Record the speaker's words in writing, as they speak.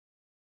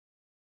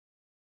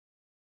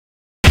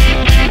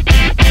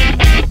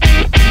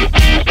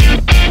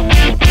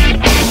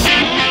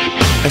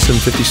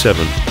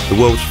SM57, the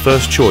world's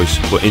first choice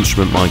for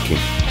instrument miking.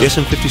 The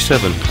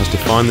SM57 has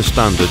defined the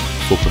standard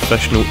for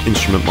professional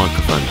instrument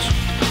microphones.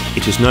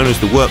 It is known as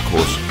the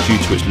workhorse due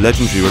to its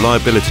legendary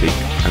reliability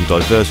and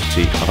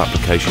diversity of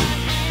application.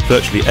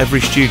 Virtually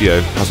every studio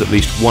has at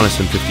least one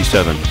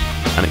SM57,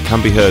 and it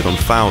can be heard on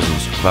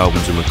thousands of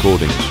albums and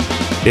recordings.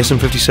 The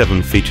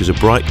SM57 features a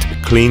bright,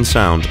 clean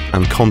sound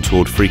and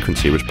contoured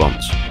frequency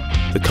response.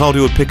 The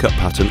cardioid pickup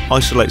pattern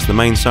isolates the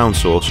main sound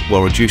source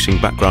while reducing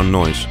background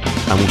noise,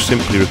 and will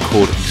simply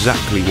record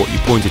exactly what you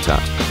point it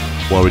at,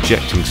 while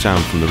rejecting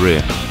sound from the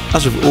rear.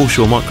 As with all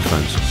Shure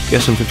microphones, the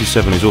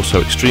SM57 is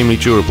also extremely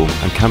durable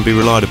and can be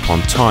relied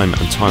upon time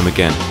and time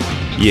again,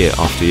 year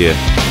after year.